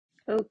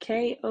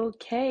Okay.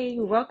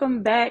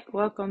 Welcome back.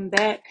 Welcome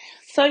back.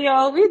 So,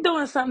 y'all, we're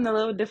doing something a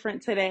little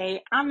different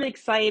today. I'm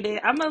excited.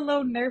 I'm a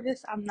little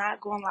nervous. I'm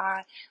not gonna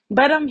lie,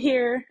 but I'm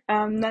here,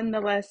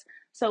 nonetheless.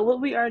 So,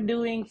 what we are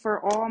doing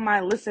for all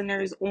my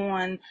listeners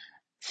on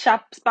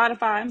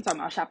Spotify, I'm talking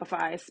about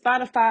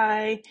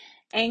Spotify,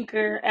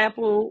 Anchor,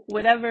 Apple,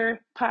 whatever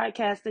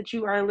podcast that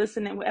you are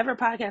listening, whatever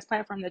podcast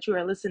platform that you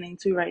are listening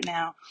to right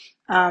now.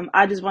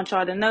 I just want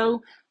y'all to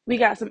know we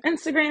got some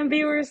Instagram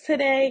viewers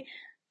today,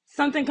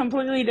 something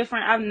completely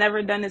different. I've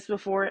never done this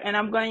before, and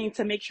I'm going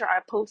to make sure I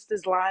post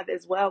this live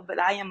as well.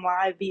 But I am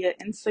live via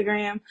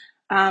Instagram,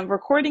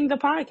 recording the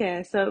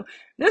podcast. So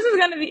this is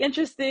going to be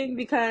interesting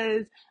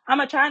because I'm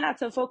gonna try not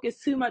to focus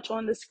too much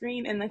on the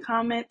screen in the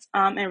comments,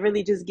 and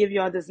really just give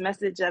y'all this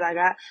message that I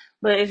got.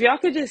 But if y'all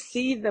could just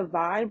see the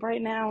vibe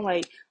right now,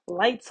 like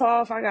lights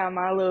off, I got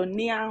my little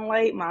neon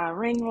light, my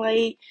ring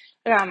light,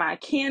 I got my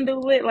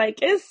candle lit. Like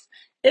it's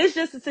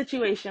just a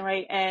situation,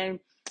 right? And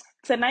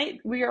tonight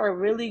we are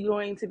really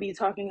going to be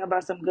talking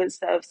about some good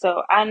stuff.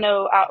 So I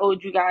know I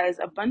owed you guys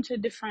a bunch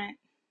of different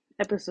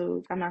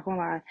episodes. I'm not gonna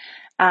lie.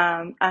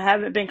 I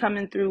haven't been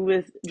coming through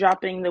with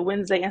dropping the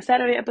Wednesday and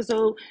Saturday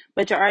episode,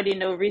 but you already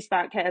know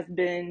Restock has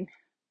been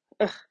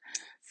ugh,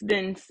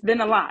 it's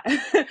been a lot.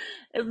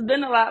 It's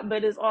been a lot,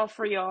 but it's all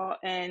for y'all,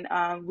 and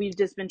we've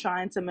just been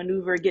trying to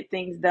maneuver, get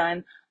things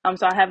done.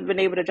 So I haven't been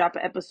able to drop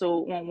an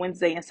episode on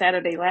Wednesday and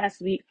Saturday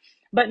last week,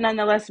 but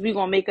nonetheless, we're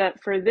gonna make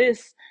up for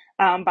this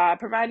by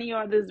providing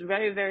y'all this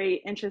very,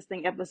 very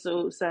interesting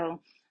episode.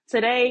 So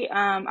today,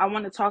 I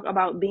want to talk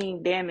about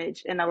being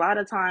damaged, and a lot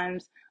of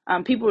times,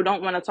 people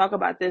don't want to talk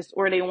about this,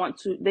 or they don't want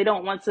to,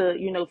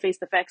 face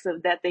the facts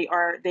of that they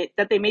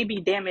may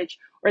be damaged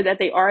or that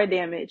they are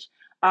damaged.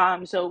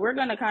 So we're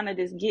gonna kind of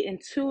just get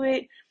into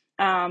it.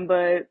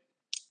 But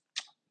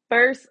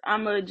first,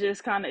 I'm gonna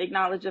just kind of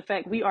acknowledge the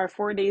fact we are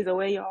 4 days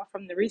away, y'all,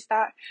 from the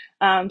restock.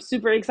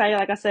 Super excited.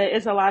 Like I said,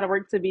 it's a lot of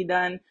work to be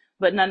done,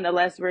 but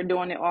nonetheless, we're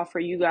doing it all for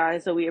you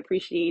guys. So we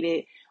appreciate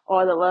it,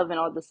 all the love and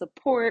all the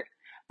support.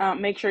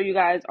 Make sure you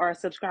guys are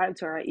subscribed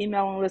to our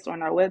emailing list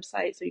on our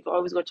website, so you can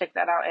always go check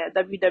that out at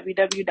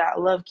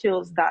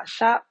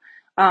www.lovekills.shop.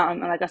 And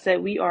like I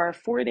said, we are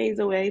 4 days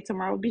away.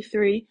 Tomorrow will be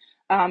three.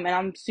 And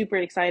I'm super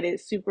excited,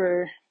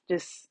 super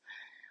just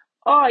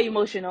all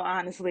emotional,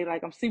 honestly.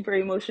 Like, I'm super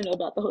emotional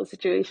about the whole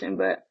situation,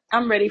 but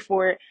I'm ready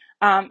for it.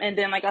 And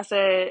then, like I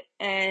said,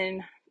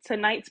 in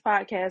tonight's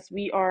podcast,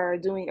 we are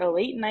doing a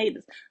late night.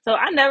 So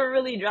I never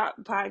really drop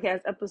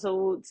podcast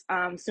episodes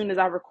soon as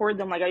I record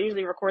them. Like, I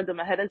usually record them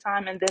ahead of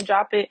time and then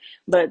drop it.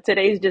 But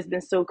today's just been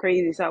so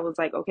crazy. So I was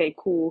like, okay,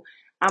 cool.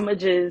 I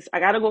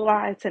gotta go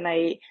live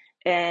tonight.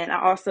 And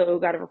I also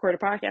got to record a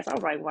podcast. I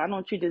was like, why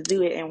don't you just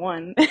do it in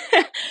one?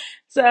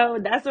 So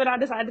that's what I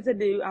decided to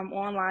do. I'm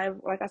on live,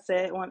 like I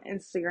said, on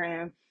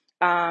Instagram.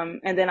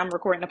 And then I'm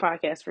recording a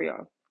podcast for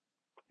y'all.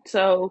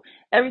 So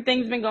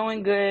everything's been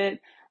going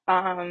good.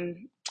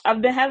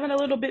 I've been having a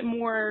little bit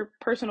more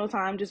personal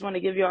time. Just want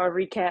to give y'all a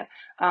recap.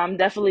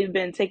 Definitely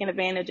been taking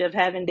advantage of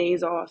having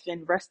days off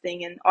and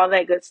resting and all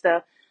that good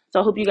stuff. So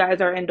I hope you guys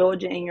are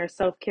indulging in your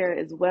self-care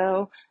as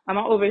well. I'm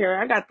over here.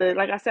 Like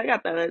I said, I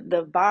got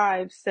the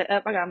vibe set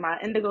up. I got my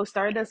Indigo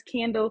Stardust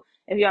candle.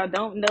 If y'all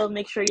don't know,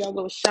 make sure y'all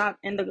go shop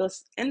Indigo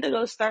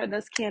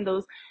Stardust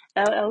Candles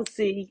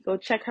LLC. Go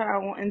check her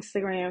out on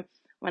Instagram.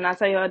 When I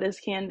tell y'all, this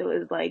candle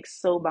is like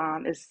so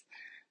bomb. It's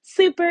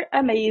super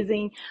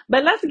amazing.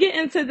 But let's get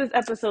into this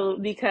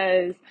episode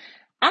because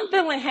I'm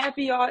feeling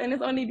happy, y'all, and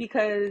it's only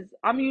because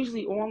I'm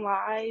usually on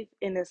live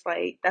and it's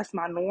like that's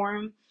my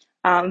norm.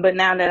 But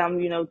now that I'm,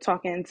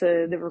 talking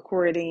to the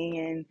recording,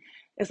 and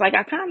it's like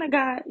I kind of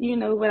got,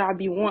 what I'll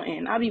be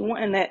wanting. I'll be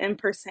wanting that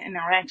in-person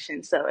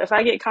interaction. So if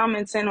I get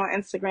comments in on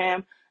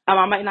Instagram,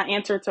 I might not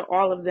answer to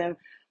all of them,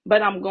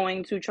 but I'm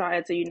going to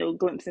try to,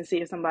 glimpse and see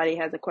if somebody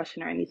has a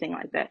question or anything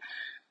like that.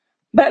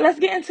 But let's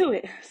get into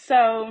it.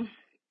 So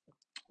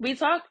we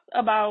talked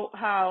about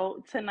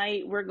how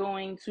tonight we're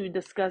going to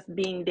discuss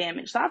being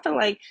damaged. So I feel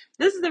like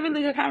this is a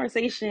really good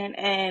conversation,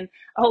 and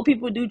I hope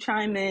people do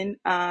chime in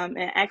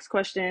and ask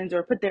questions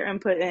or put their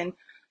input in.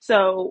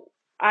 So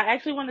I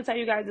actually want to tell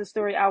you guys a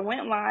story. I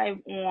went live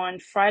on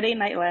Friday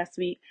night last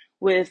week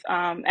with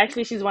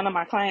actually she's one of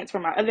my clients for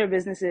my other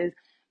businesses,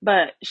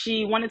 but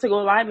she wanted to go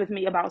live with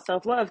me about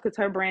self-love because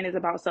her brand is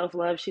about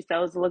self-love. She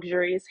sells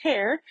luxurious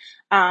hair.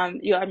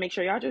 Y'all make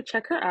sure y'all just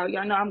check her out.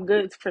 Y'all know I'm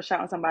good for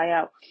shouting somebody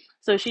out.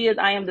 So she is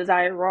I Am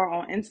Desired Raw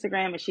on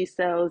Instagram, and she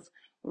sells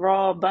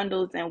raw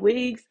bundles and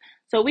wigs.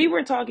 So we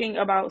were talking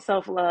about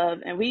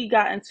self-love, and we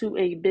got into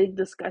a big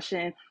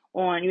discussion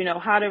on,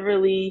 how to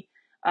really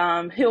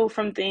heal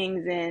from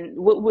things, and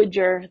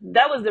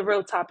that was the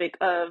real topic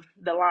of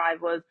the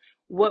live, was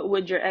what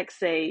would your ex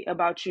say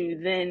about you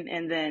then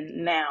and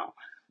then now.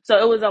 So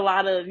it was a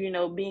lot of,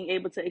 being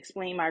able to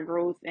explain my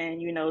growth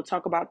and,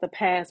 talk about the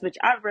past, which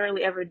I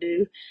rarely ever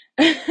do.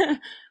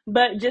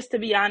 But just to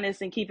be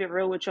honest and keep it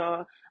real with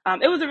y'all,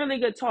 it was a really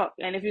good talk.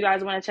 And if you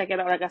guys want to check it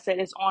out, like I said,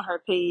 it's on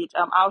her page.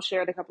 I'll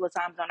share it a couple of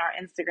times on our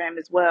Instagram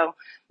as well.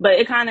 But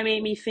it kind of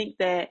made me think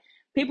that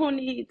people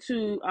need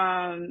to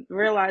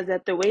realize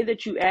that the way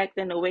that you act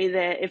and the way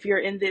that if you're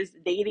in this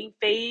dating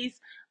phase,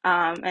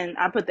 and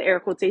I put the air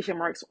quotation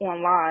marks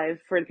on live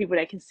for the people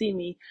that can see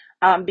me,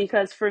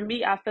 because for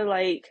me, I feel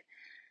like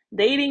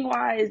dating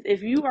wise,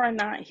 if you are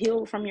not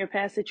healed from your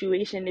past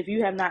situation, if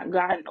you have not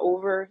gotten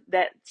over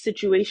that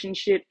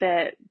situationship,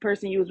 that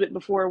person you was with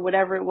before,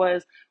 whatever it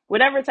was,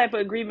 whatever type of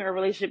agreement or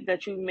relationship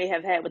that you may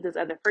have had with this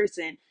other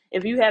person,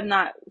 if you have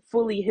not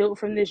fully healed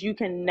from this, you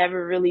can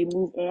never really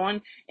move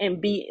on and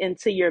be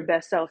into your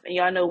best self. And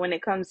y'all know when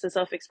it comes to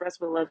self-express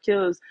with Love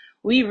Kills,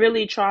 we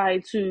really try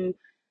to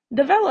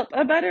develop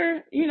a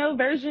better,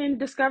 version,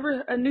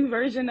 discover a new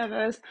version of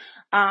us,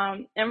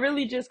 and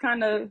really just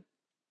kind of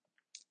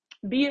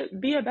be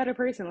a better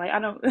person. Like, I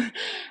don't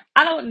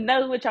I don't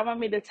know what y'all want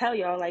me to tell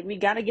y'all. Like, we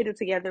got to get it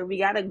together, we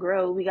got to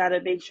grow, we got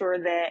to make sure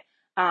that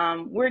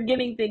we're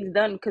getting things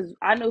done, because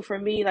I know for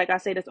me, like I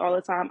say this all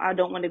the time, I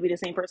don't want to be the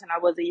same person I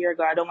was a year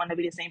ago. I don't want to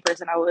be the same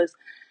person I was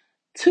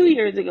 2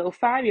 years ago,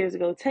 5 years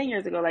ago, 10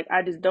 years ago. Like,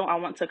 I just don't. I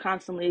want to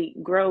constantly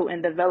grow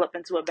and develop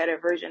into a better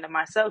version of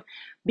myself,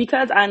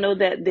 because I know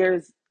that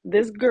there's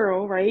this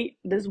girl, right?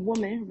 This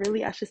woman,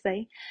 really, I should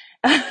say.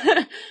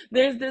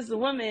 There's this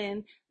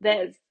woman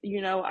that,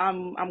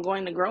 I'm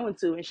going to grow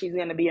into, and she's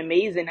going to be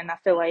amazing. And I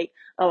feel like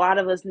a lot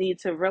of us need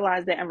to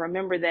realize that and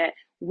remember that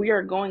we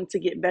are going to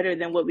get better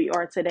than what we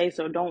are today.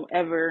 So don't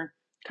ever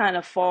kind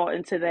of fall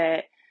into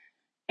that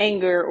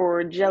anger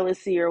or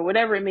jealousy or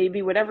whatever it may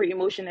be, whatever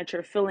emotion that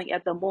you're feeling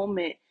at the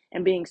moment,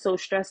 and being so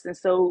stressed and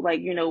so, like,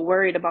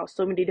 worried about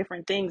so many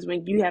different things,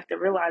 when you have to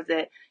realize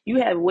that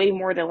you have way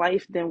more to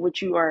life than what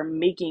you are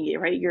making it,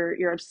 right?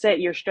 You're upset,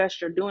 you're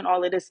stressed, you're doing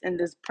all of this in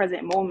this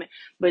present moment,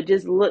 but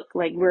just look,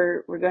 like,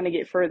 we're going to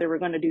get further, we're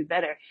going to do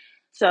better.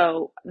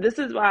 So this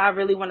is why I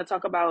really want to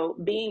talk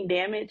about being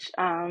damaged.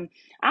 I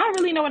don't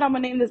really know what I'm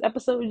gonna name this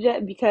episode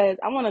yet, because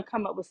I want to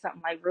come up with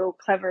something like real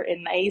clever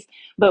and nice,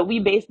 but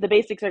the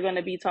basics are going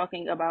to be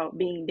talking about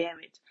being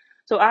damaged.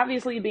 So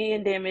obviously,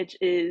 being damaged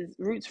is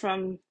roots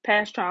from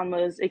past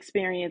traumas,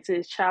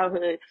 experiences,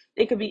 childhood.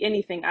 It could be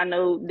anything. I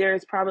know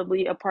there's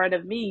probably a part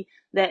of me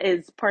that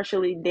is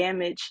partially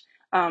damaged,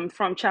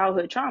 from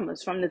childhood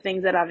traumas, from the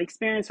things that I've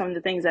experienced, from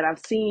the things that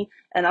I've seen,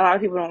 and a lot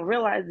of people don't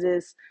realize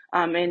this.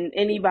 And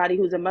anybody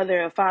who's a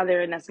mother or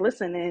father and that's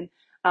listening,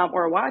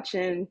 or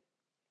watching,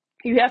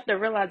 you have to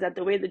realize that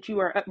the way that you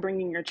are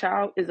upbringing your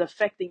child is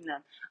affecting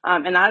them.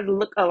 And I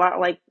look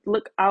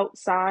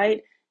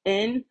outside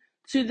in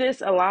to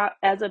this a lot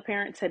as a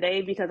parent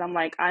today, because I'm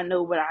like, I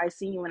know what I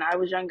seen when I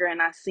was younger,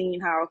 and I seen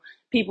how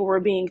people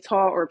were being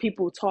taught, or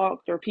people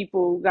talked, or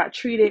people got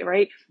treated,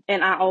 right?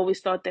 And I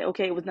always thought that,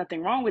 okay, it was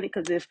nothing wrong with it,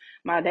 because if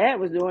my dad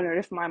was doing it, or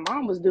if my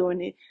mom was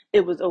doing it,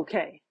 it was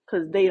okay,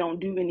 because they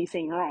don't do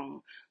anything wrong.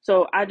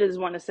 So I just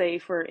want to say,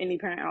 for any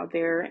parent out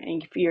there,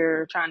 and if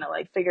you're trying to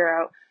like figure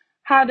out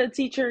how to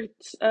teach your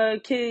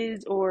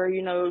kids, or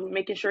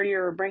making sure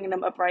you're bringing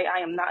them up right, I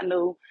am not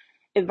no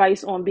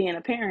advice on being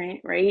a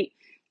parent, right?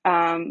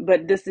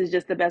 But this is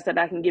just the best that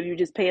I can give you.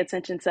 Just pay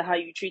attention to how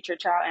you treat your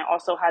child, and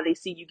also how they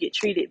see you get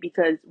treated,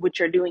 because what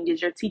you're doing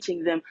is you're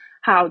teaching them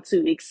how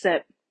to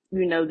accept,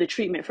 the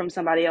treatment from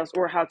somebody else,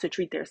 or how to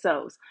treat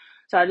themselves.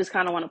 So I just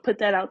kind of want to put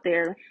that out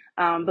there.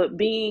 But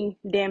being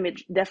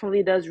damaged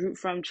definitely does root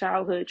from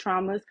childhood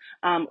traumas,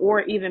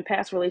 or even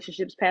past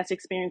relationships, past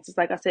experiences.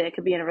 Like I said, it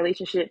could be in a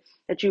relationship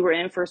that you were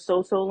in for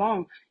so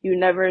long. You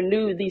never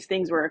knew these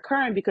things were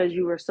occurring, because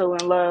you were so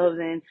in love,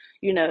 and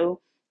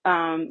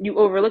you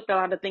overlooked a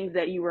lot of things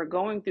that you were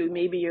going through.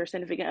 Maybe your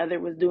significant other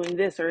was doing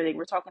this, or they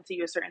were talking to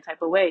you a certain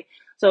type of way.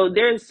 So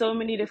there's so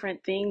many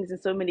different things and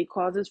so many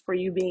causes for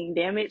you being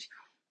damaged.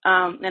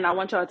 And I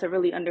want y'all to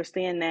really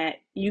understand that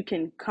you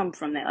can come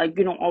from that. Like,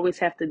 you don't always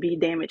have to be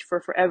damaged for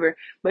forever,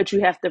 but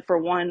you have to, for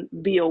one,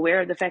 be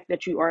aware of the fact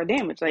that you are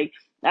damaged. Like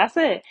I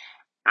said,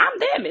 I'm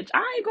damaged.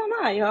 I ain't gonna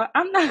lie, y'all.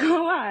 I'm not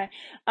gonna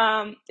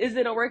lie. Is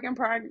it a work in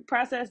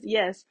process?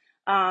 Yes.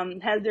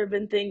 Has there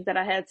been things that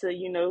I had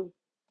to,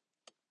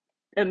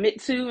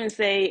 admit to and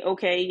say,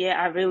 okay, yeah,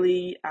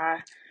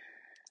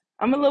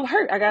 I'm a little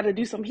hurt. I got to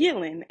do some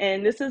healing.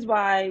 And this is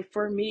why,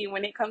 for me,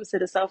 when it comes to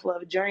the self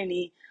love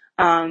journey,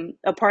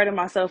 a part of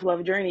my self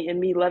love journey and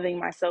me loving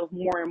myself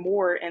more and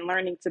more, and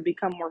learning to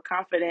become more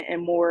confident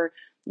and more,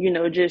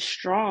 just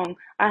strong,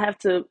 I have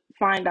to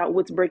find out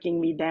what's breaking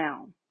me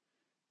down,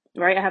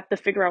 right? I have to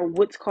figure out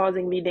what's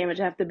causing me damage.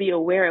 I have to be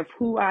aware of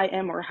who I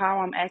am, or how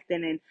I'm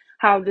acting, and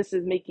how this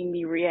is making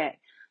me react.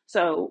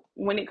 So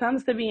when it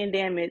comes to being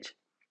damaged,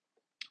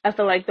 I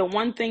feel like the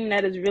one thing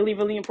that is really,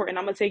 really important,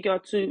 I'm gonna take y'all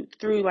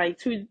through like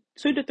two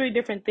to three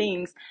different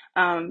things,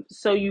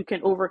 so you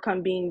can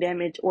overcome being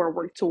damaged, or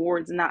work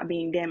towards not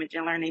being damaged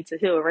and learning to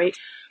heal, right?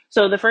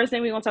 So the first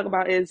thing we're gonna talk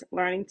about is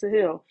learning to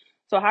heal.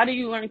 So how do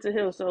you learn to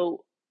heal?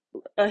 So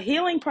a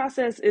healing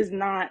process is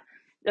not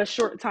a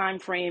short time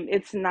frame.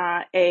 It's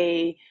not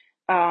a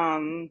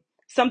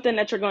something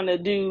that you're going to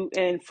do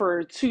and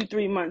for 2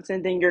 3 months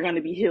and then you're going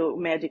to be healed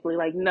magically.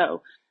 Like,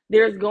 no,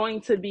 there's going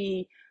to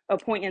be a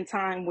point in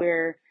time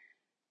where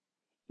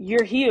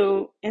you're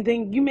healed and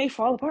then you may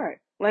fall apart.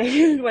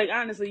 Like, like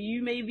honestly,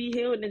 you may be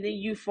healed and then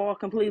you fall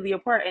completely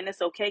apart, and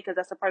it's okay because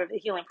that's a part of the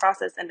healing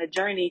process and the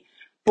journey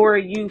for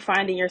you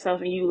finding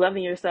yourself and you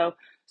loving yourself.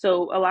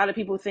 So a lot of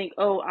people think,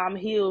 oh, I'm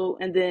healed,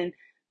 and then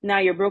now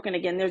you're broken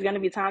again. There's gonna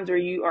be times where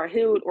you are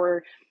healed,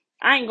 or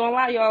I ain't gonna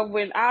lie, y'all.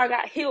 When I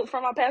got healed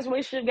from my past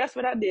relationship, guess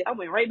what I did? I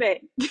went right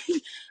back.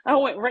 I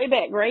went right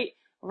back,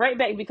 right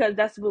back because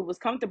that's what was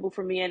comfortable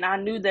for me, and I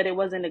knew that it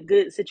wasn't a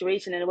good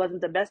situation and it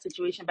wasn't the best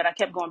situation, but I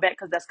kept going back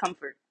because that's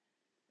comfort.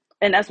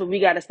 And that's what we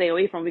got to stay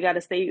away from. We got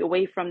to stay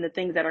away from the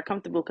things that are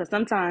comfortable, because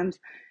sometimes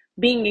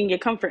being in your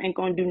comfort ain't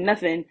going to do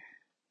nothing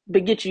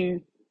but get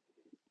you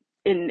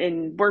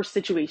in worse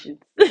situations.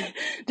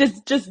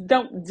 Just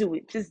don't do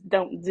it. Just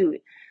don't do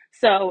it.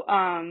 So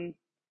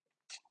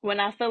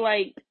when I feel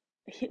like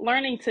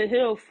learning to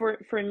heal,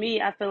 for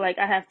me, I feel like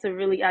I have to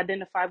really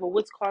identify, well,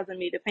 what's causing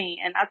me the pain.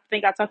 And I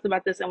think I talked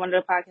about this in one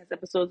of the podcast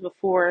episodes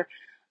before,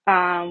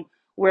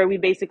 where we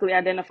basically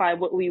identify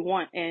what we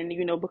want, and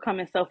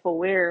becoming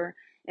self-aware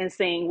and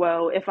saying,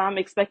 well, if I'm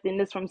expecting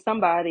this from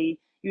somebody,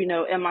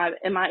 am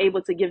I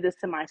able to give this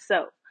to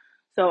myself?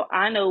 So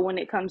I know when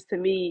it comes to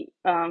me,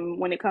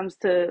 when it comes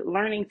to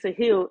learning to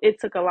heal, it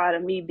took a lot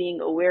of me being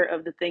aware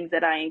of the things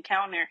that I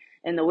encounter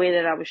and the way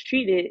that I was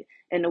treated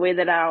and the way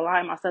that I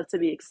allow myself to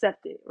be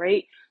accepted,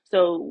 right?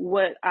 So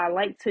what I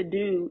like to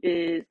do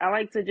is I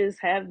like to just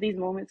have these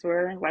moments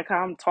where, like how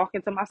I'm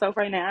talking to myself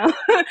right now.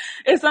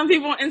 And some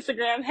people on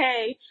Instagram,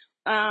 hey,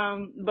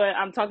 but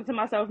I'm talking to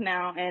myself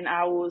now, and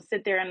I will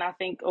sit there and I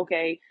think,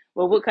 okay,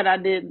 well, what could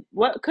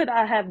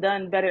I have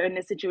done better in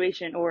this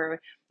situation?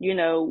 Or,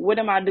 what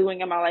am I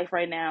doing in my life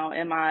right now?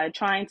 Am I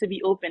trying to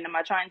be open? Am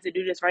I trying to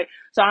do this right?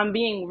 So I'm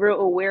being real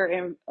aware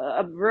and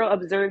real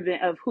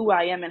observant of who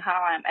I am and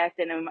how I'm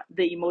acting and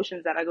the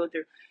emotions that I go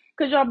through.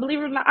 Because y'all, believe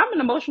it or not, I'm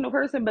an emotional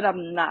person, but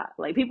I'm not.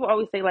 Like, people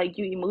always say, like,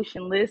 you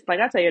emotionless. Like,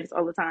 I tell you this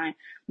all the time.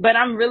 But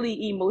I'm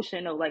really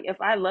emotional. Like,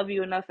 if I love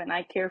you enough and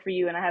I care for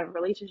you and I have a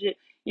relationship,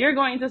 you're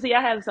going to see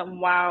I have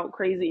some wild,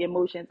 crazy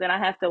emotions, and I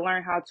have to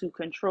learn how to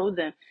control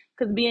them.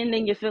 Because being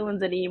in your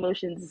feelings and the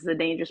emotions is a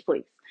dangerous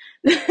place.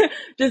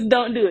 Just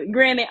don't do it.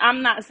 Granted,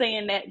 I'm not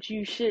saying that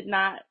you should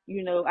not,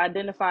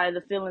 identify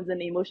the feelings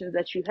and the emotions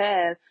that you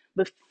have,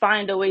 but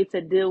find a way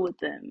to deal with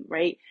them,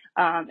 right?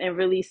 And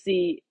really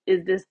see,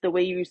 is this the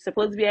way you're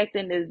supposed to be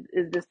acting?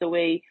 Is this the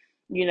way,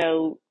 you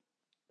know,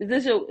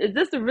 is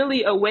this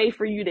really a way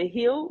for you to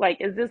heal? Like,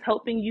 is this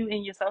helping you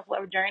in your self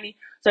love journey?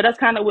 So that's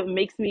kind of what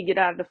makes me get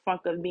out of the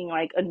funk of being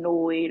like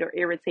annoyed or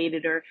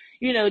irritated or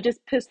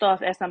just pissed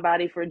off at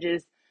somebody for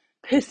just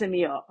pissing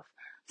me off.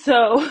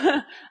 So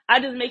I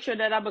just make sure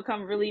that I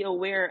become really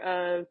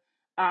aware of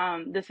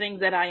the things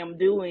that I am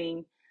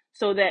doing,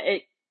 so that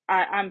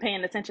I'm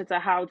paying attention to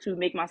how to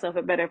make myself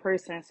a better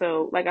person.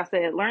 So like I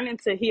said, learning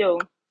to heal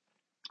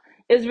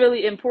is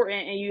really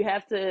important, and you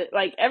have to,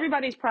 like,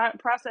 everybody's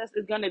process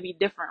is going to be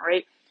different,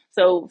 right?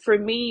 So for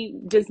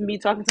me, just me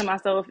talking to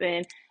myself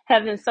and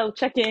having self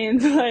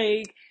check-ins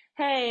like,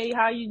 hey,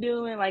 how you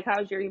doing? Like,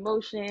 how's your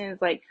emotions?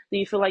 Like, do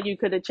you feel like you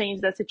could have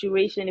changed that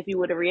situation if you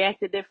would have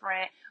reacted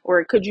different,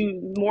 or could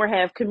you more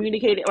have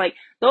communicated? Like,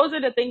 those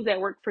are the things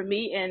that work for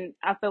me, and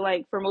I feel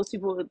like for most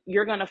people,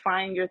 you're going to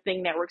find your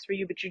thing that works for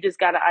you, but you just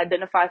got to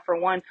identify, for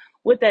one,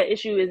 what that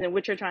issue is and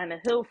what you're trying to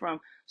heal from.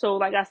 So,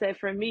 like I said,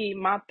 for me,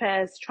 my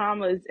past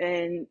traumas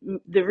and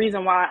the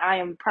reason why I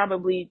am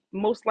probably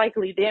most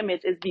likely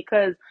damaged is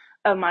because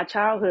of my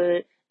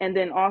childhood, and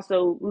then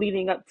also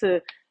leading up to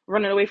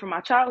running away from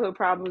my childhood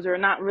problems, or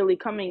not really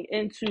coming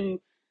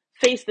into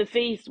face to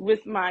face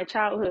with my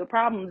childhood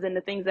problems and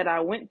the things that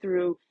I went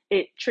through.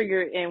 It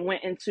triggered and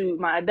went into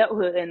my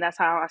adulthood, and that's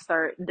how I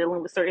started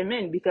dealing with certain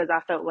men, because I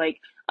felt like,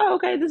 oh,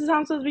 okay, this is how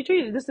I'm supposed to be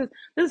treated. This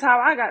is how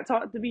I got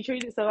taught to be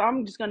treated, so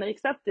I'm just gonna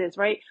accept this,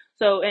 right?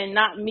 So, and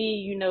not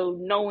me,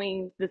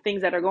 knowing the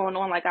things that are going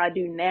on like I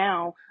do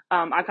now.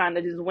 I kind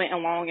of just went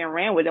along and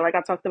ran with it. Like,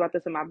 I talked about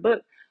this in my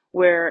book,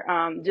 where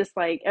just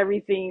like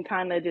everything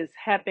kind of just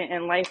happened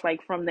in life,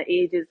 like from the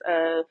ages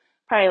of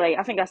probably, like,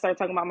 I think I started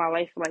talking about my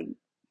life like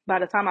by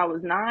the time I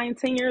was 9,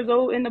 10 years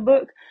old in the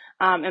book,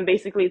 and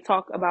basically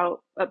talk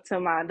about up to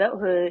my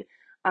adulthood.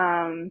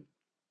 Um,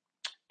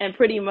 and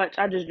pretty much,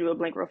 I just drew a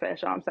blank real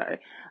fast, y'all, I'm sorry.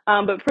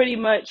 But pretty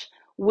much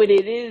what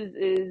it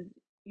is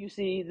you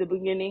see the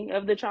beginning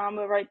of the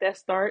trauma, right? That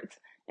starts,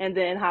 and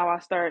then how I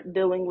start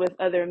dealing with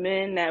other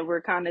men that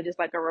were kind of just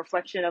like a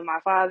reflection of my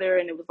father.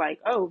 And it was like,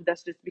 oh,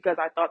 that's just because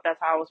I thought that's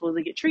how I was supposed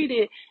to get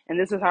treated, and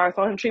this is how I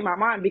saw him treat my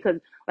mom. Because,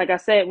 like I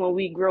said, when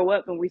we grow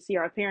up and we see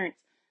our parents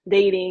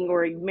dating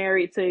or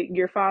married to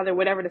your father,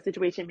 whatever the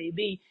situation may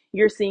be,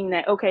 you're seeing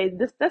that, okay,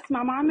 that's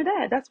my mom and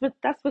dad. That's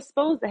what's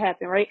supposed to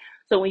happen, right?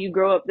 So when you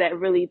grow up, that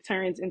really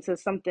turns into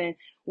something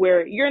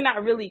where you're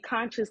not really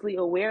consciously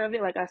aware of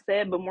it, like I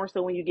said, but more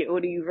so when you get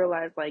older, you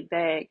realize, like,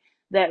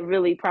 that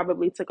really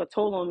probably took a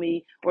toll on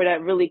me, or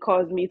that really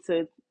caused me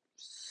to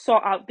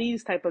sort out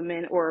these type of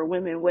men or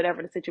women,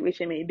 whatever the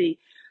situation may be.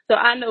 So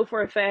I know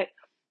for a fact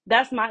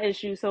that's my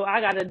issue. So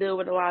I got to deal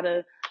with a lot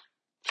of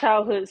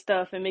childhood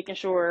stuff and making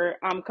sure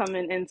I'm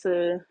coming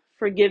into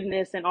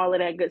forgiveness and all of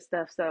that good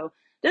stuff. So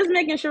just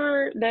making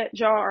sure that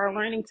y'all are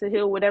learning to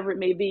heal, whatever it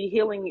may be.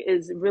 Healing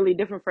is really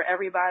different for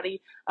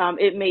everybody.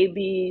 It may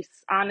be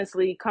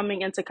honestly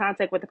coming into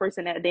contact with the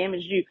person that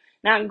damaged you.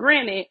 Now,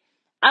 granted,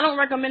 I don't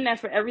recommend that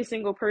for every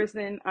single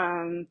person,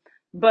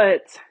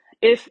 but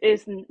if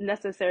it's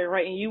necessary,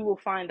 right, and you will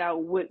find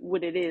out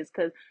what it is,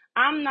 because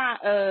I'm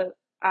not a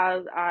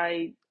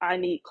I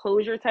need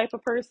closure type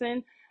of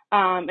person,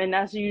 and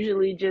that's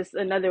usually just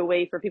another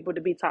way for people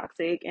to be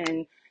toxic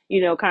and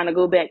kind of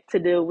go back to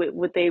deal with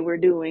what they were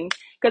doing.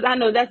 Because I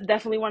know that's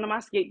definitely one of my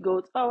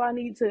scapegoats. Oh, I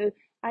need to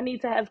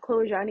have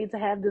closure. I need to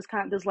have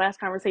this last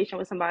conversation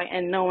with somebody,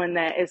 and knowing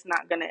that it's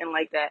not gonna end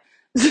like that.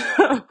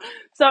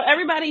 So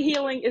everybody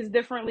healing is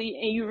differently,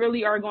 and you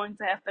really are going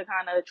to have to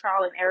kind of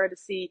trial and error to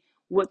see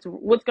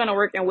what's gonna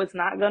work and what's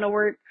not gonna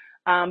work.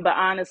 But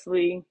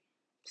honestly,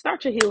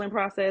 start your healing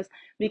process,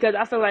 because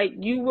I feel like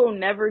you will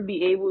never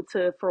be able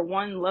to, for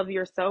one, love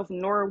yourself,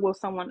 nor will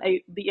someone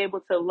be able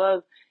to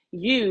love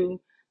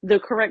you the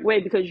correct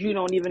way, because you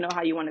don't even know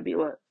how you want to be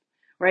loved,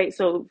 right?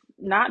 So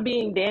not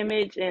being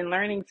damaged and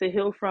learning to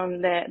heal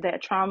from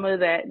that trauma,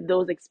 that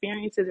those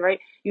experiences, right?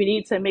 You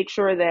need to make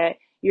sure that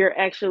you're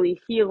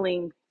actually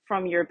healing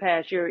from your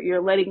past.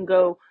 You're letting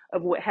go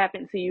of what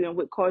happened to you and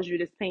what caused you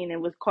this pain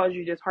and what caused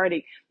you this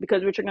heartache,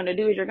 because what you're going to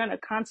do is you're going to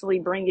constantly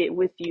bring it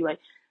with you. Like,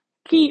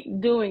 keep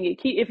doing it.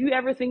 If you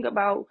ever think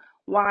about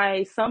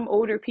why some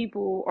older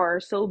people are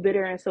so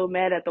bitter and so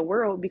mad at the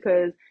world,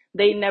 because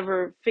they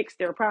never fixed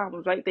their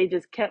problems, right? They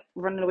just kept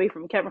running away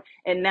from it,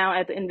 and now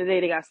at the end of the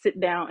day, they got to sit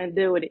down and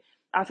deal with it.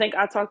 I think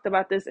I talked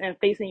about this in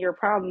Facing Your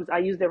Problems. I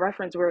use the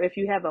reference where if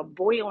you have a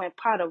boiling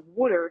pot of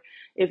water,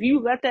 if you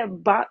let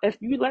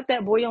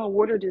that boiling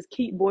water just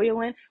keep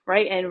boiling,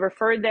 right, and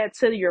refer that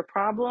to your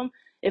problem,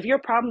 if your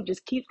problem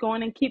just keeps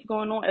going and keep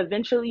going on,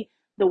 eventually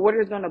the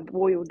water is going to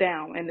boil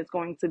down, and the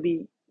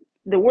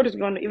water is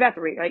going to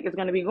evaporate, like it's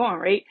going to be gone,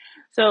 right?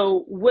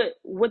 So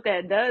what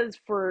that does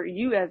for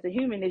you as a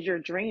human is you're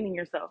draining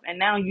yourself, and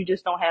now you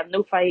just don't have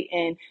no fight,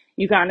 and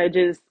you kind of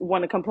just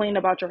want to complain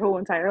about your whole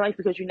entire life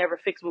because you never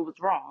fixed what was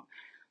wrong.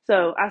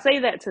 So I say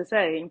that to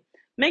say,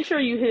 make sure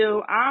you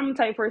heal. I'm the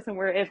type of person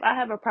where if I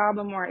have a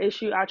problem or an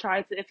issue, I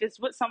try to, if it's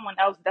with someone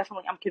else,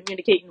 definitely I'm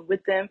communicating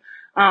with them.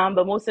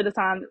 But most of the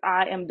time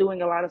I am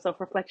doing a lot of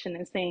self-reflection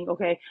and saying,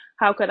 okay,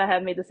 how could I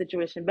have made the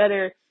situation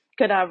better?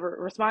 Could I have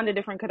responded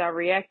different? Could I have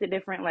reacted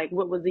different? Like,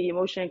 what was the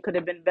emotion? Could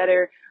have been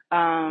better?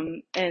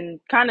 And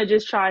kind of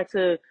just try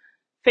to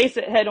face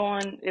it head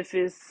on. If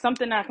it's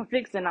something I can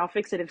fix, then I'll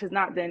fix it. If it's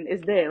not, then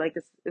it's dead. Like,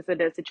 it's a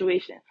dead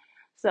situation.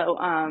 So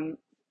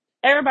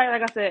everybody,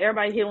 like I said,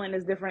 everybody healing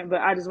is different,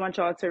 but I just want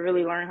y'all to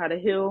really learn how to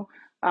heal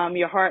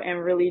your heart,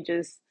 and really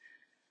just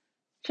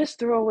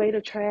throw away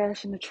the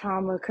trash and the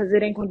trauma, because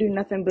it ain't gonna do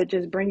nothing but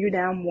just bring you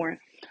down more.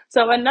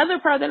 So another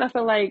part that I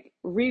feel like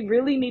we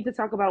really need to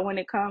talk about when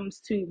it comes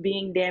to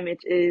being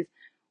damaged is,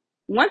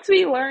 once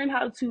we learn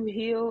how to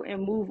heal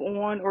and move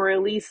on, or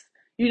at least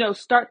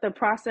start the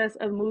process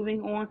of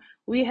moving on,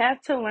 we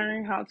have to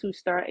learn how to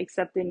start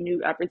accepting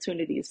new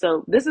opportunities.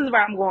 So this is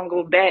where I'm going to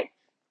go back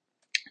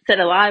to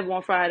the live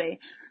on Friday.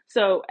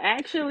 So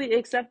actually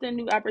accepting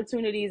new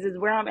opportunities is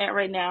where I'm at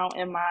right now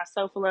in my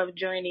self-love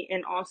journey,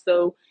 and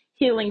also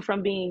healing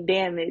from being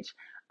damaged.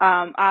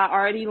 I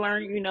already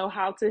learned,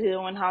 how to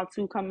heal and how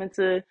to come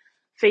into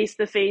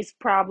face-to-face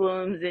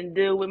problems and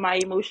deal with my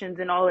emotions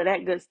and all of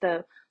that good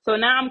stuff. So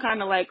now I'm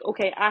kind of like,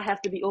 okay, I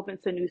have to be open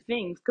to new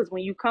things, because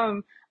when you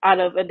come out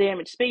of a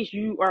damaged space,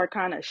 you are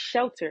kind of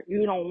sheltered.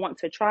 You don't want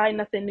to try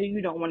nothing new.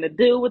 You don't want to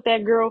deal with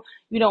that girl.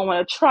 You don't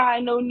want to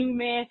try no new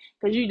man,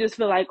 because you just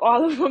feel like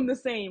all of them the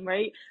same,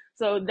 right?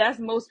 So that's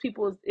most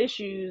people's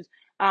issues.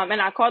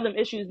 And I call them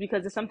issues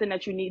because it's something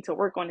that you need to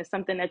work on. It's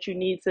something that you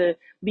need to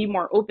be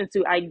more open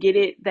to. I get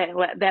it that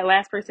that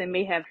last person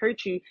may have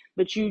hurt you,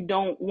 but you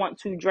don't want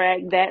to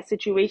drag that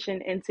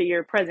situation into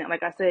your present.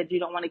 Like I said, you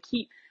don't want to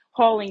keep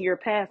hauling your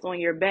past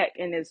on your back,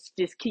 and it's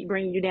just keep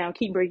bringing you down,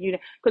 keep bringing you down.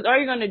 Because all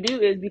you're going to do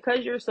is,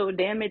 because you're so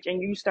damaged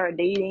and you start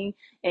dating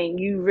and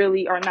you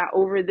really are not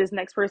over this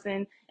next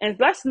person, and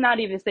let's not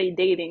even say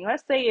dating.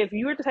 Let's say if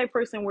you're the type of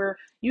person where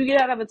you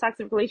get out of a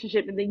toxic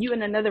relationship and then you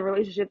in another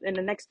relationship in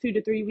the next 2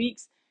 to 3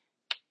 weeks,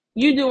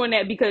 you doing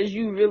that because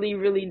you really,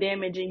 really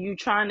damaged, and you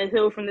trying to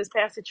heal from this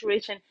past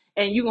situation,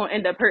 and you gonna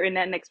end up hurting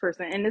that next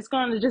person, and it's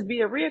gonna just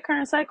be a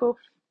reoccurring cycle.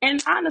 And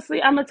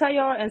honestly, I'm gonna tell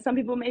y'all, and some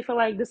people may feel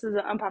like this is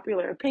an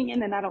unpopular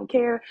opinion, and I don't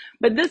care,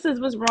 but this is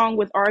what's wrong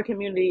with our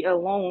community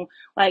alone.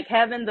 Like,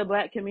 having the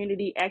Black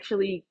community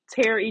actually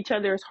tear each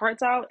other's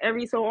hearts out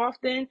every so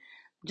often,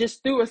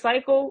 just through a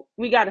cycle.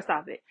 We gotta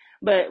stop it.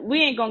 But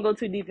we ain't gonna go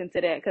too deep into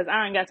that, because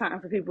I ain't got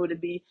time for people to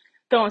be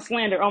throwing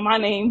slander on my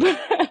name.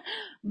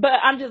 But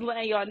I'm just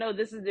letting y'all know,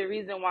 this is the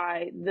reason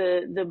why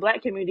the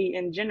Black community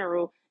in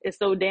general is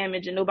so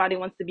damaged, and nobody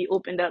wants to be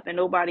opened up, and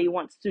nobody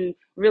wants to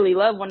really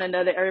love one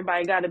another.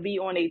 Everybody got to be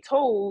on their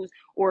toes,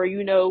 or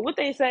what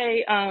they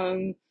say.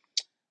 I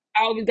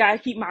always got to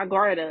keep my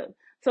guard up.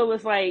 So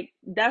it's like,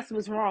 that's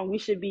what's wrong. We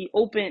should be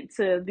open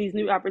to these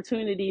new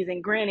opportunities.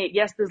 And granted,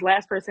 yes, this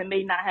last person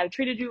may not have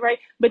treated you right,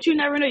 but you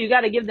never know. You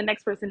got to give the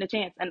next person a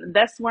chance. And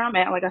that's where I'm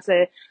at. Like I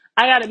said,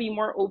 I got to be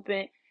more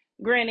open.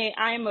 Granted,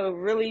 I'm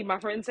my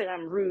friends say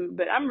I'm rude,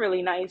 but I'm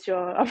really nice,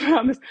 y'all. I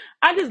promise.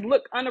 I just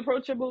look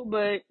unapproachable,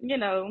 but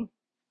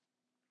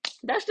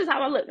that's just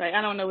how I look. Like,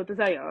 I don't know what to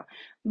tell y'all.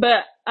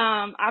 But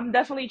I'm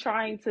definitely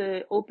trying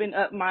to open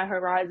up my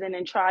horizon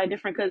and try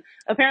different, because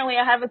apparently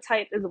I have a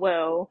type as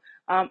well.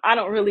 I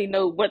don't really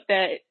know what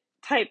that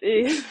type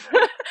is.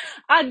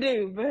 I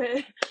do,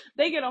 but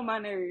they get on my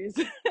nerves.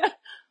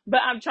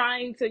 But I'm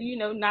trying to,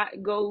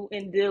 not go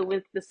and deal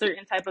with the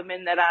certain type of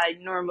men that I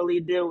normally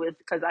deal with,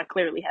 because I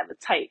clearly have a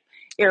type.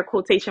 Air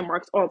quotation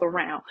marks all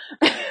around.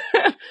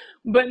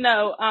 But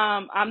no,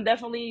 I'm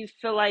definitely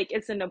feel like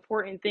it's an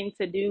important thing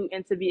to do,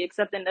 and to be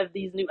accepting of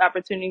these new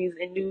opportunities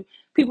and new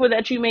people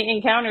that you may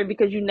encounter,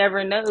 because you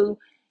never know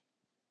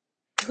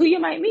who you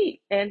might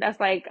meet. And that's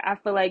like, I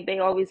feel like they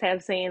always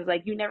have sayings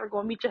like, you never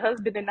gonna meet your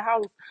husband in the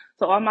house.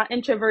 So all my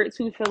introverts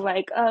who feel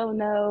like, oh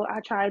no,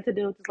 I tried to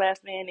deal with this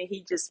last man and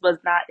he just was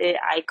not it,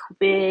 I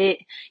quit.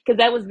 Because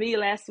that was me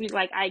last week.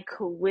 Like, I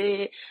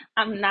quit,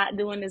 I'm not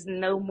doing this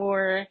no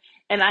more.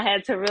 And I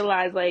had to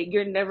realize, like,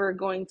 you're never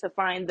going to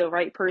find the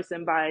right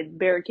person by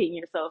barricading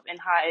yourself and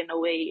hiding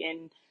away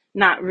and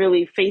not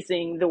really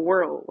facing the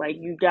world. Like,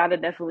 you gotta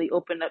definitely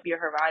open up your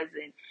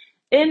horizon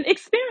and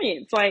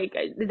experience. Like,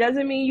 it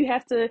doesn't mean you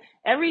have to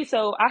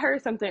so I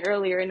heard something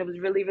earlier and it was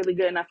really, really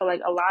good. And I feel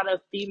like a lot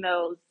of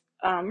females,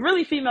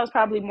 really females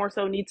probably more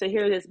so, need to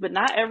hear this. But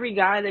not every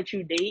guy that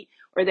you date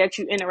or that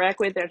you interact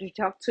with, that you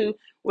talk to,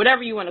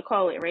 whatever you want to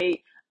call it, right?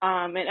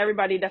 And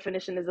everybody's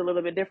definition is a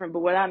little bit different.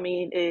 But what I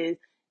mean is,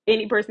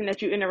 any person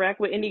that you interact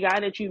with, any guy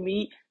that you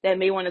meet that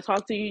may want to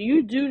talk to you,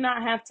 you do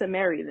not have to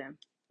marry them.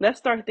 Let's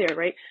start there,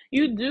 right?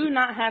 You do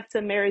not have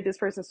to marry this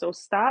person. So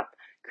stop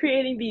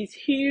creating these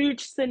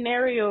huge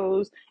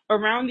scenarios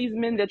around these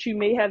men that you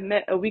may have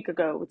met a week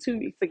ago or 2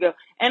 weeks ago.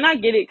 And I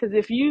get it, because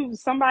if you,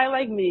 somebody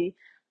like me,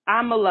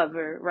 I'm a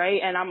lover,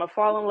 right? And I'm a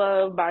fall in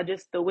love by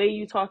just the way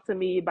you talk to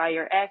me, by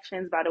your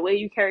actions, by the way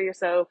you carry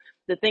yourself,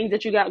 the things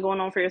that you got going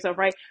on for yourself,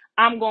 right?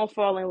 I'm going to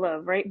fall in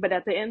love, right? But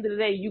at the end of the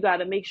day, you got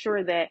to make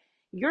sure that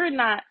you're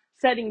not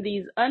setting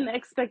these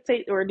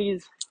unexpected or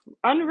these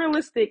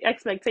unrealistic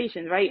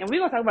expectations, right? And we're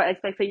going to talk about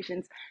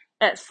expectations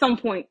at some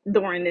point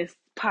during this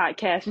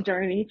podcast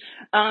journey,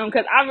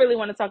 because I really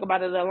want to talk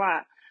about it a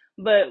lot.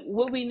 But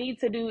what we need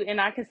to do,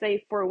 and I can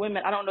say for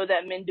women, I don't know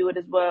that men do it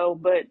as well,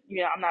 but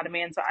I'm not a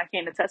man, so I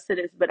can't attest to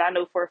this. But I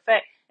know for a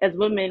fact, as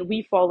women,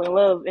 we fall in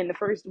love in the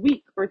first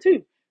week or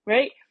two,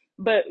 right?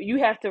 But you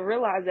have to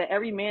realize that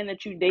every man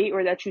that you date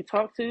or that you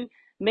talk to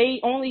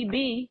may only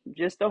be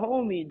just a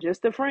homie,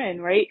 just a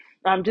friend, right?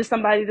 Just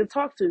somebody to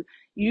talk to.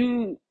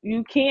 You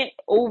can't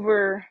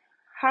over,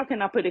 how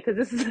can I put it?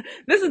 Because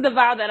this is the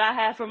vow that I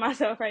have for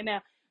myself right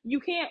now. You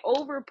can't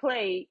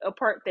overplay a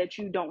part that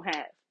you don't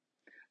have.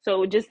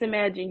 So just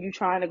imagine you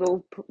trying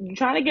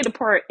to get a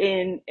part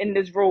in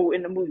this role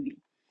in the movie.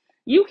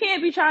 You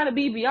can't be trying to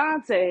be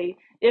Beyonce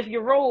if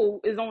your role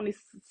is only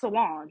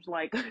Solange.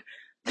 Like,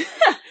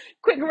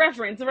 quick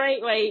reference,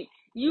 right? Like,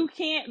 you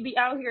can't be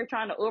out here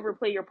trying to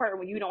overplay your part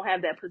when you don't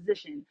have that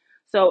position.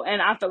 So,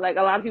 and I feel like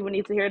a lot of people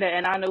need to hear that,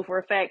 and I know for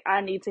a fact I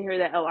need to hear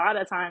that a lot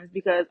of times,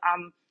 because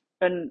I'm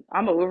an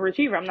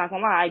overachiever. I'm not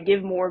gonna lie. I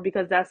give more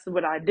because that's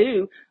what I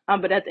do.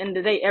 But at the end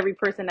of the day, every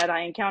person that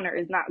I encounter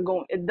is not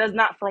going. It does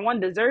not, for one,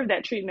 deserve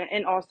that treatment,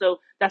 and also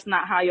that's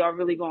not how y'all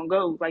really gonna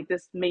go. Like,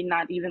 this may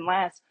not even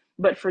last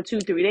but for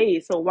 2-3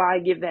 days. So why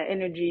give that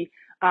energy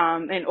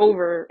and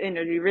over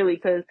energy, really?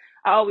 Because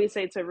I always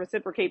say to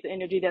reciprocate the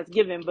energy that's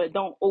given, but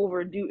don't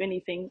overdo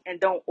anything and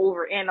don't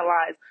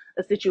overanalyze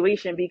a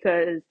situation,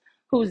 because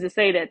who's to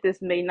say that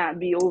this may not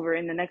be over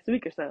in the next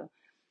week or so.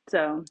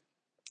 So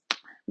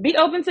be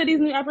open to these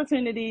new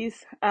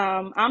opportunities.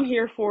 I'm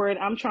here for it.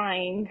 I'm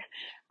trying.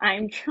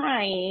 I'm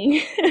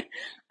trying.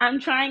 I'm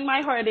trying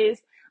my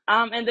hardest.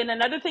 And then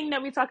another thing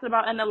that we talked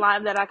about in the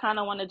live that I kind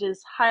of want to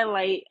just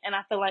highlight, and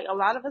I feel like a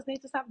lot of us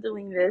need to stop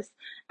doing this.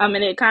 And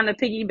it kind of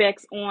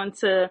piggybacks on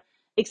to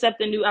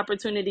accepting new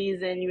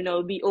opportunities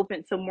and, be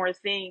open to more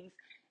things,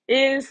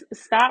 is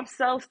stop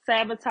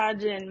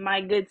self-sabotaging,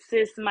 my good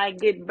sis, my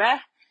good bruh.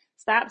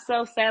 Stop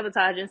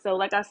self-sabotaging. So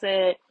like I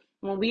said,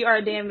 when we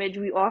are damaged,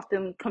 we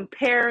often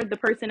compare the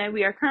person that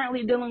we are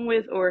currently dealing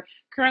with or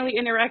currently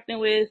interacting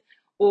with,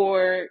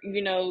 or,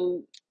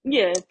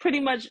 yeah,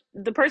 pretty much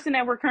the person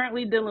that we're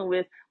currently dealing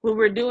with. What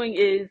we're doing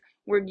is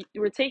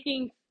we're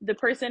taking the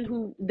person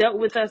who dealt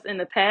with us in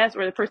the past,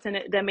 or the person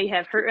that may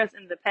have hurt us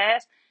in the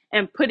past,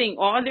 and putting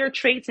all their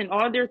traits and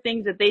all their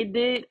things that they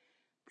did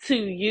to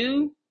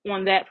you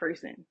on that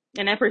person.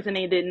 And that person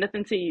ain't did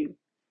nothing to you.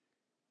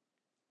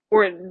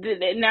 Or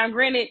now,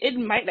 granted, it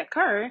might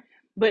occur,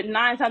 but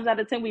 9 times out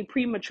of 10, we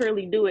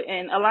prematurely do it.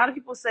 And a lot of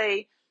people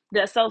say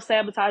that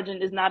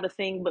self-sabotaging is not a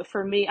thing, but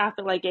for me, I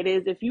feel like it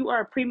is. If you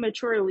are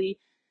prematurely,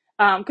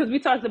 because we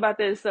talked about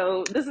this,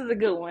 so this is a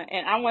good one,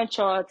 and I want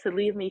y'all to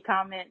leave me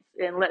comments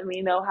and let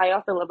me know how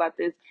y'all feel about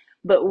this.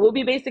 But what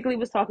we basically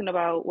was talking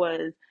about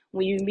was,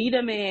 when you meet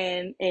a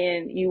man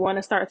and you want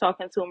to start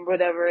talking to him, or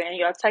whatever, and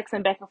y'all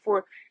texting back and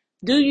forth,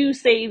 do you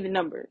save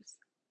numbers?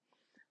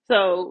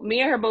 So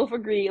me and her both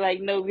agreed,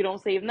 like, no, we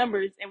don't save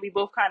numbers, and we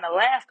both kind of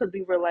laughed because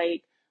we were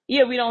like,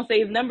 yeah, we don't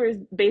save numbers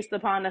based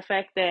upon the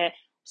fact that as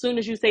soon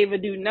as you save a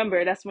dude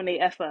number, that's when they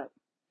f up,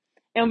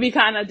 and we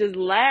kind of just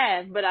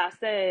laughed. But I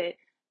said,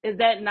 is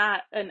that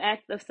not an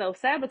act of self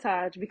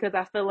sabotage? Because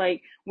I feel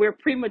like we're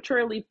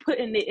prematurely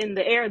putting it in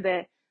the air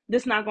that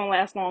this not gonna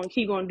last long.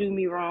 He gonna do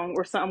me wrong,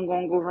 or something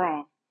gonna go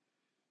wrong.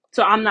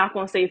 So I'm not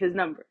gonna save his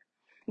number.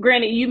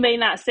 Granted, you may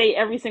not say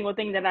every single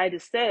thing that I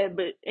just said,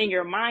 but in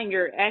your mind,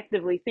 you're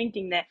actively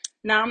thinking that,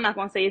 nah, I'm not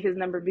gonna save his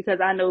number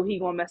because I know he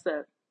gonna mess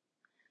up.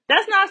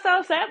 That's not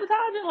self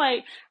sabotaging.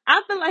 Like,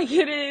 I feel like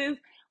it is.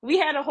 We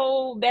had a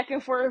whole back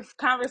and forth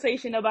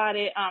conversation about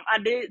it. I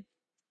did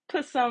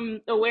put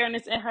some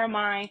awareness in her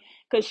mind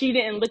because she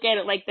didn't look at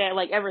it like that,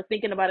 like ever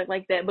thinking about it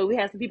like that. But we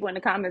had some people in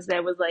the comments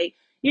that was like,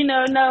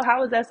 no,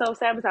 how is that self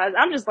sabotage?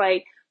 I'm just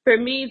like, for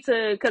me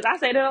to, because I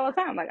say that all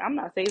the time, like, I'm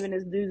not saving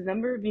this dude's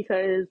number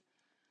because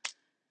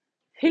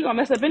he gonna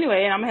mess up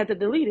anyway, and I'm gonna have to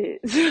delete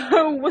it.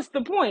 So what's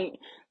the point?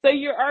 So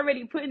you're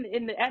already putting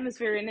in the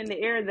atmosphere and in the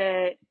air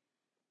that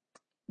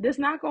this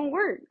not gonna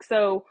work.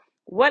 So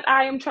what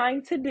I am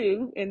trying to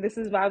do, and this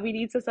is why we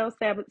need to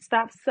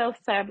stop self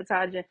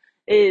sabotaging,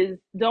 is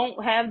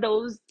don't have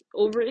those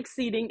over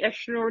exceeding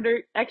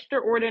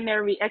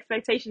extraordinary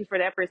expectations for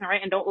that person,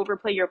 right? And don't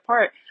overplay your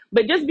part,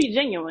 but just be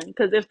genuine.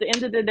 Because if the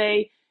end of the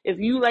day, if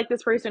you like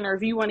this person or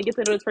if you want to get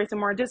to know this person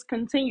more, just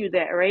continue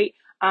that, right?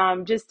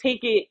 Just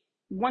take it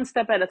one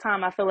step at a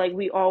time. I feel like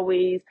we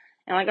always,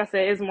 and like I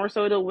said, it's more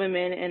so the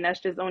women, and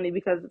that's just only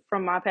because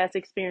from my past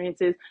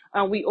experiences,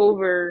 we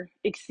over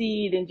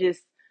exceed and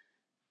just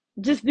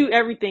do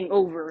everything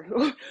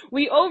over.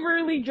 We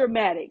overly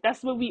dramatic.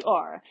 That's what we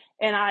are.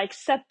 And I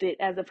accept it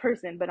as a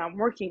person, but I'm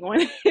working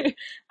on it.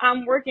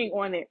 I'm working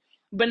on it.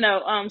 But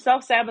no,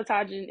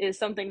 self-sabotaging is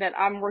something that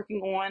I'm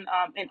working on,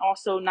 and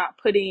also not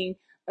putting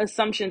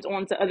assumptions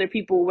onto other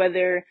people,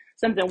 whether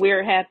something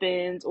weird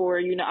happens or,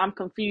 I'm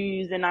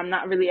confused and I'm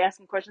not really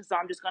asking questions. So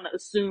I'm just going to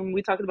assume.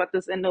 We talked about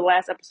this in the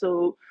last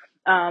episode,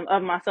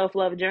 of my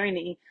self-love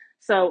journey.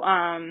 So,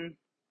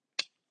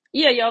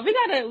 yeah, y'all,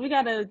 we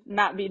gotta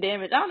not be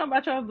damaged. I don't know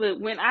about y'all,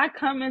 but when I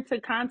come into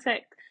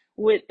contact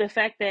with the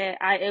fact that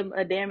I am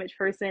a damaged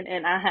person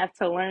and I have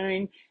to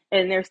learn,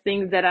 and there's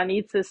things that I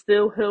need to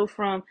still heal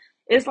from,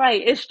 it's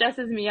like it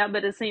stresses me out,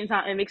 but at the same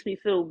time it makes me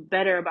feel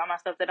better about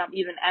myself that I'm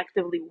even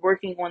actively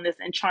working on this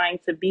and trying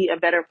to be a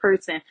better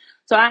person.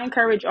 So I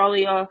encourage all of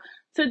y'all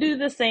to do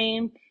the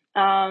same.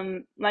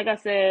 Like I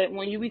said,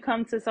 when we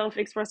come to self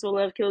express with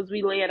love kills,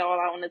 we lay it all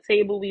out on the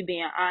table. We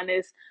being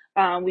honest,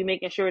 we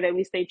making sure that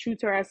we stay true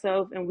to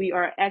ourselves, and we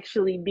are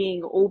actually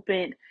being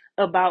open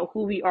about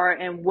who we are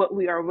and what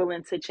we are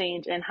willing to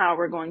change and how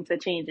we're going to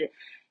change it.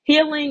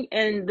 Healing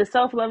and the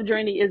self-love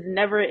journey is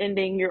never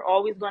ending. You're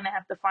always going to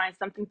have to find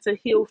something to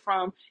heal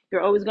from.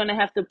 You're always going to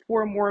have to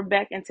pour more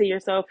back into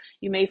yourself.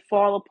 You may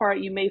fall apart,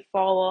 you may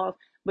fall off,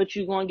 but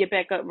you're going to get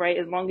back up, right?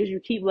 As long as you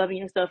keep loving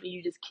yourself and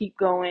you just keep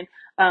going.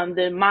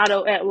 The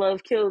motto at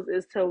Love Kills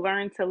is to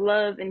learn to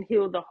love and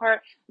heal the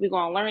heart. We're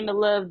going to learn to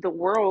love the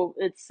world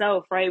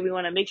itself, right? We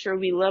want to make sure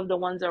we love the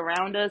ones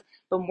around us,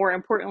 but more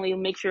importantly,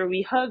 make sure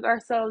we hug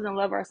ourselves and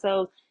love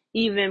ourselves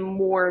even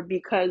more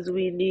because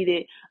we need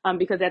it.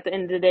 Because at the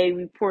end of the day,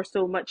 we pour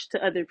so much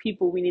to other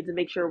people. We need to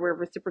make sure we're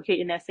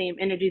reciprocating that same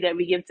energy that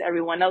we give to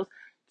everyone else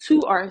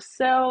to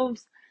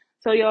ourselves.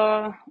 So,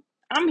 y'all,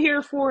 I'm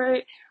here for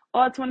it.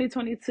 All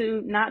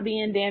 2022, not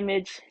being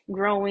damaged,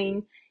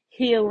 growing,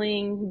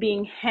 healing,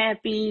 being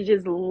happy,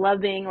 just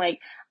loving. Like,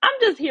 I'm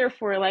just here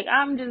for it. Like,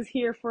 I'm just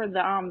here for the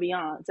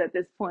ambiance at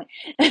this point.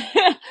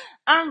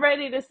 I'm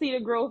ready to see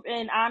the growth.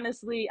 And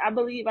honestly, I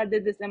believe I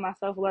did this in my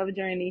self love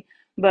journey.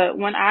 But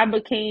when I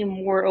became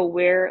more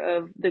aware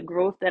of the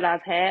growth that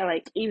I've had,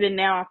 like, even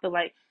now, I feel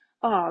like,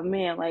 oh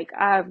man, like,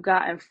 I've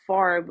gotten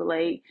far. But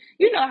like,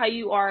 you know how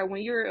you are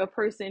when you're a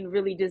person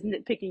really just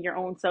nitpicking your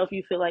own self,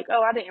 you feel like,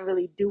 oh, I didn't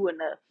really do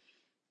enough.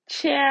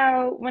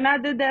 Child, when I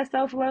did that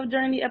self love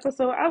journey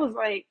episode, I was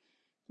like,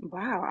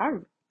 wow,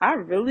 I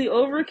really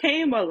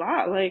overcame a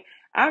lot. Like,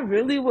 I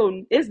really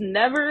will. It's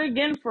never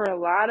again for a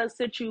lot of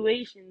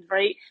situations,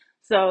 right?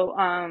 So,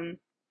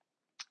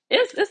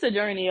 it's a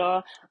journey,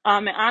 y'all.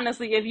 And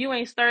honestly, if you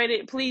ain't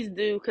started, please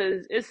do,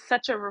 because it's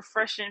such a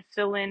refreshing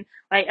feeling.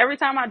 Like, every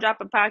time I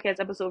drop a podcast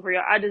episode for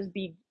y'all,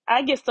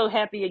 I get so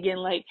happy again.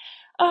 Like,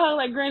 oh,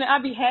 like, granted, I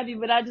be happy,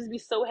 but I just be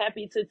so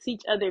happy to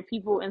teach other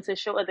people and to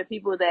show other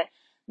people that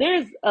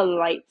there's a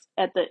light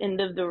at the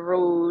end of the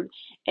road,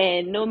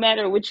 and no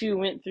matter what you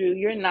went through,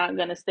 you're not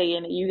gonna stay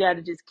in it. You got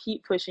to just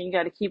keep pushing. You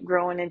got to keep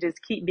growing and just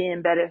keep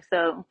being better.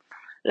 So,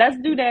 let's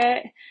do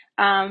that.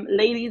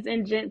 Ladies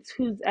and gents,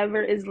 who's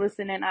ever is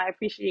listening, I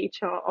appreciate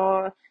y'all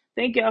all.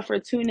 Thank y'all for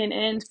tuning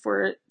in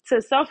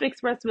to Self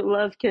Express with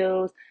Love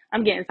Kills.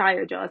 I'm getting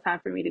tired, y'all. It's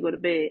time for me to go to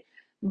bed.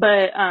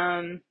 But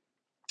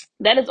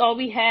that is all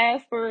we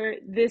have for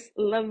this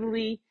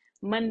lovely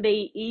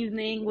Monday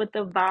evening with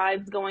the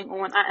vibes going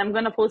on. I am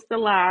gonna post a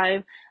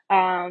live,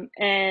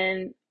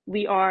 and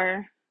we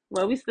are,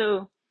 well, we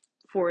still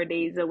 4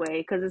 days away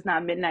because it's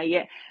not midnight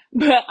yet.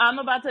 But I'm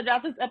about to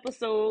drop this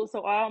episode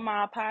so all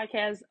my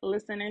podcast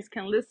listeners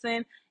can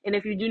listen. And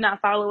if you do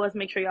not follow us,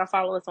 make sure y'all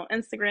follow us on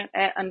Instagram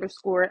at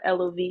underscore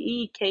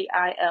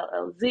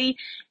LOVEKILLZ.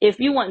 If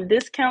you want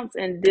discounts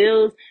and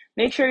deals,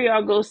 make sure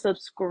y'all go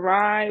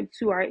subscribe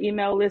to our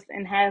email list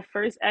and have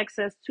first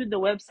access to the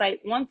website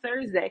on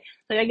Thursday.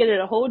 So y'all get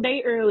it a whole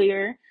day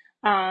earlier.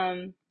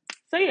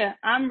 So yeah,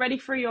 I'm ready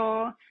for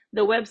y'all.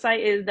 The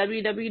website is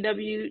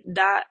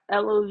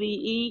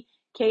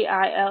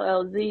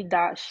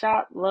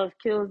www.lovekillz.shop,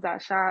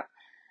 lovekills.shop.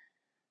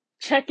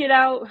 Check it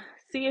out.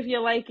 See if you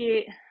like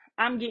it.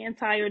 I'm getting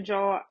tired,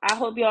 y'all. I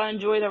hope y'all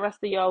enjoy the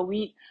rest of y'all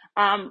week.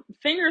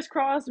 Fingers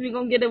crossed we're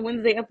gonna get a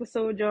Wednesday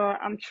episode, y'all.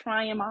 I'm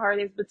trying my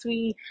hardest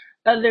between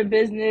other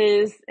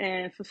business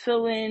and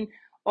fulfilling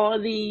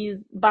all these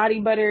body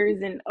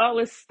butters and all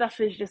this stuff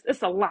is just,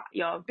 it's a lot,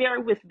 y'all.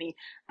 Bear with me.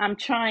 I'm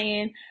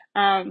trying.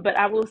 But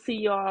I will see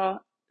y'all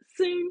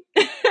soon.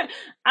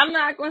 I'm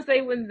not gonna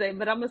say Wednesday,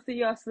 but I'm gonna see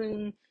y'all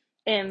soon,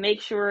 and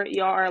make sure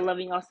y'all are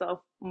loving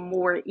yourself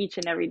more each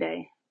and every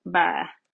day. Bye.